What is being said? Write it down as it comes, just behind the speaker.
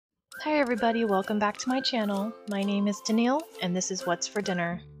Hi everybody, welcome back to my channel. My name is Danielle and this is What's for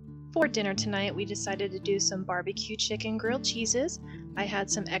Dinner. For dinner tonight we decided to do some barbecue chicken grilled cheeses. I had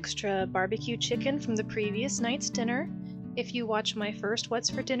some extra barbecue chicken from the previous night's dinner. If you watch my first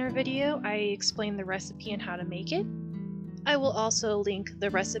What's for Dinner video, I explain the recipe and how to make it. I will also link the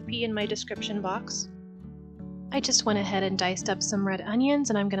recipe in my description box. I just went ahead and diced up some red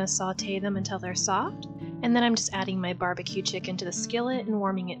onions and I'm going to saute them until they're soft. And then I'm just adding my barbecue chicken to the skillet and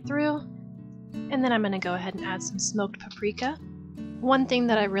warming it through. And then I'm going to go ahead and add some smoked paprika. One thing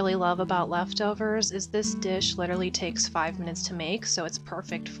that I really love about leftovers is this dish literally takes 5 minutes to make, so it's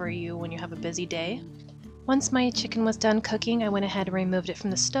perfect for you when you have a busy day. Once my chicken was done cooking, I went ahead and removed it from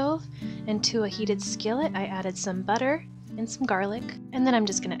the stove. And to a heated skillet, I added some butter and some garlic. And then I'm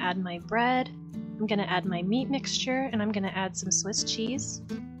just going to add my bread. I'm going to add my meat mixture, and I'm going to add some Swiss cheese.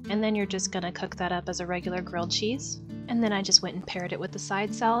 And then you're just going to cook that up as a regular grilled cheese. And then I just went and paired it with the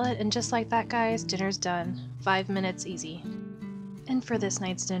side salad, and just like that guys, dinner's done. 5 minutes easy. And for this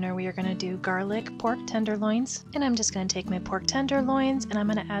night's dinner we are going to do garlic pork tenderloins. And I'm just going to take my pork tenderloins and I'm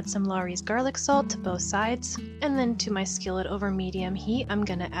going to add some Lawry's garlic salt to both sides. And then to my skillet over medium heat I'm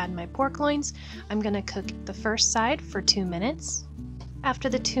going to add my pork loins. I'm going to cook the first side for 2 minutes. After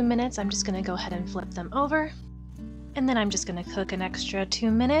the 2 minutes I'm just going to go ahead and flip them over. And then I'm just going to cook an extra 2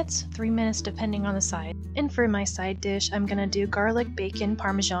 minutes, 3 minutes depending on the side. And for my side dish, I'm going to do garlic, bacon,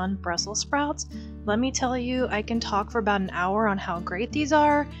 parmesan, Brussels sprouts. Let me tell you, I can talk for about an hour on how great these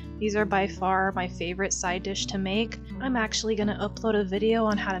are. These are by far my favorite side dish to make. I'm actually going to upload a video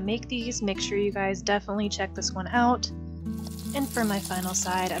on how to make these. Make sure you guys definitely check this one out. And for my final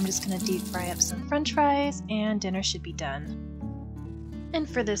side, I'm just going to deep fry up some french fries and dinner should be done. And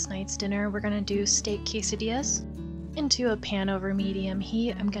for this night's dinner, we're going to do steak quesadillas. Into a pan over medium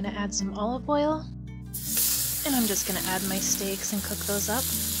heat, I'm going to add some olive oil, and I'm just going to add my steaks and cook those up.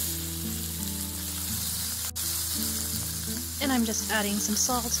 And I'm just adding some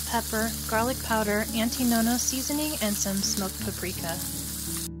salt, pepper, garlic powder, anti-no-no seasoning, and some smoked paprika.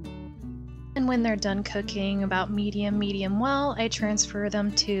 And when they're done cooking about medium well, I transfer them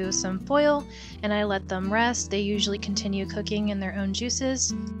to some foil and I let them rest. They usually continue cooking in their own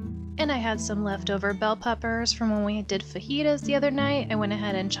juices. And I had some leftover bell peppers from when we did fajitas the other night. I went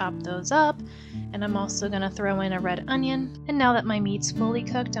ahead and chopped those up. And I'm also going to throw in a red onion. And now that my meat's fully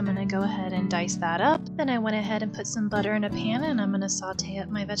cooked, I'm going to go ahead and dice that up. Then I went ahead and put some butter in a pan and I'm going to saute up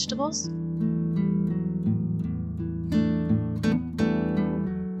my vegetables.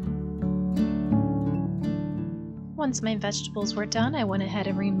 Once my vegetables were done, I went ahead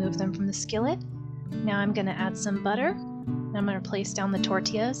and removed them from the skillet. Now I'm going to add some butter. I'm going to place down the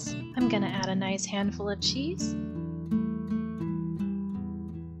tortillas. I'm going to add a nice handful of cheese.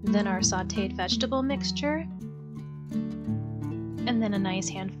 Then our sauteed vegetable mixture. And then a nice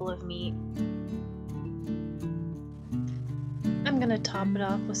handful of meat. I'm going to top it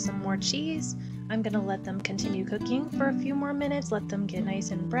off with some more cheese. I'm going to let them continue cooking for a few more minutes, let them get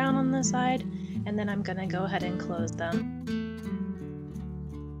nice and brown on the side, and then I'm going to go ahead and close them.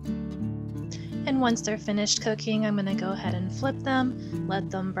 And once they're finished cooking, I'm going to go ahead and flip them, let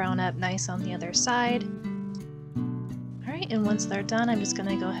them brown up nice on the other side. Alright, and once they're done, I'm just going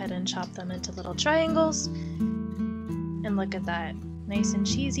to go ahead and chop them into little triangles. And look at that, nice and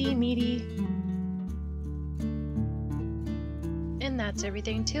cheesy, meaty. And that's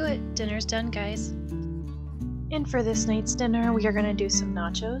everything to it. Dinner's done, guys. And for this night's dinner, we are going to do some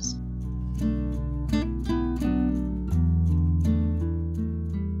nachos.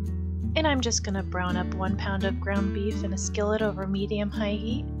 And I'm just going to brown up 1 pound of ground beef in a skillet over medium-high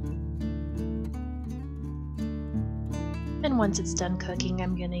heat. And once it's done cooking,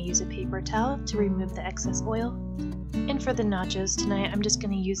 I'm going to use a paper towel to remove the excess oil. And for the nachos tonight, I'm just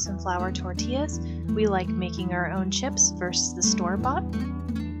going to use some flour tortillas. We like making our own chips versus the store-bought.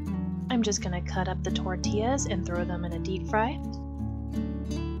 I'm just going to cut up the tortillas and throw them in a deep fry.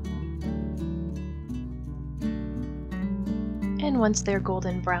 And once they're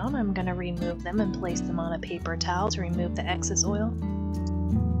golden brown, I'm going to remove them and place them on a paper towel to remove the excess oil.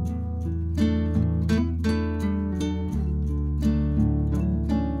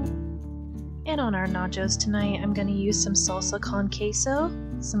 And on our nachos tonight, I'm going to use some salsa con queso,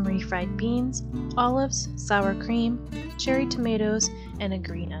 some refried beans, olives, sour cream, cherry tomatoes, and a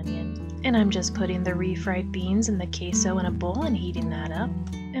green onion. And I'm just putting the refried beans and the queso in a bowl and heating that up.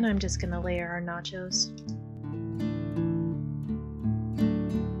 And I'm just going to layer our nachos.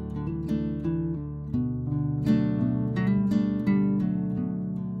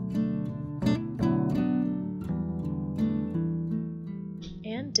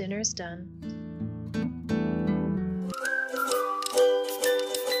 And dinner's done.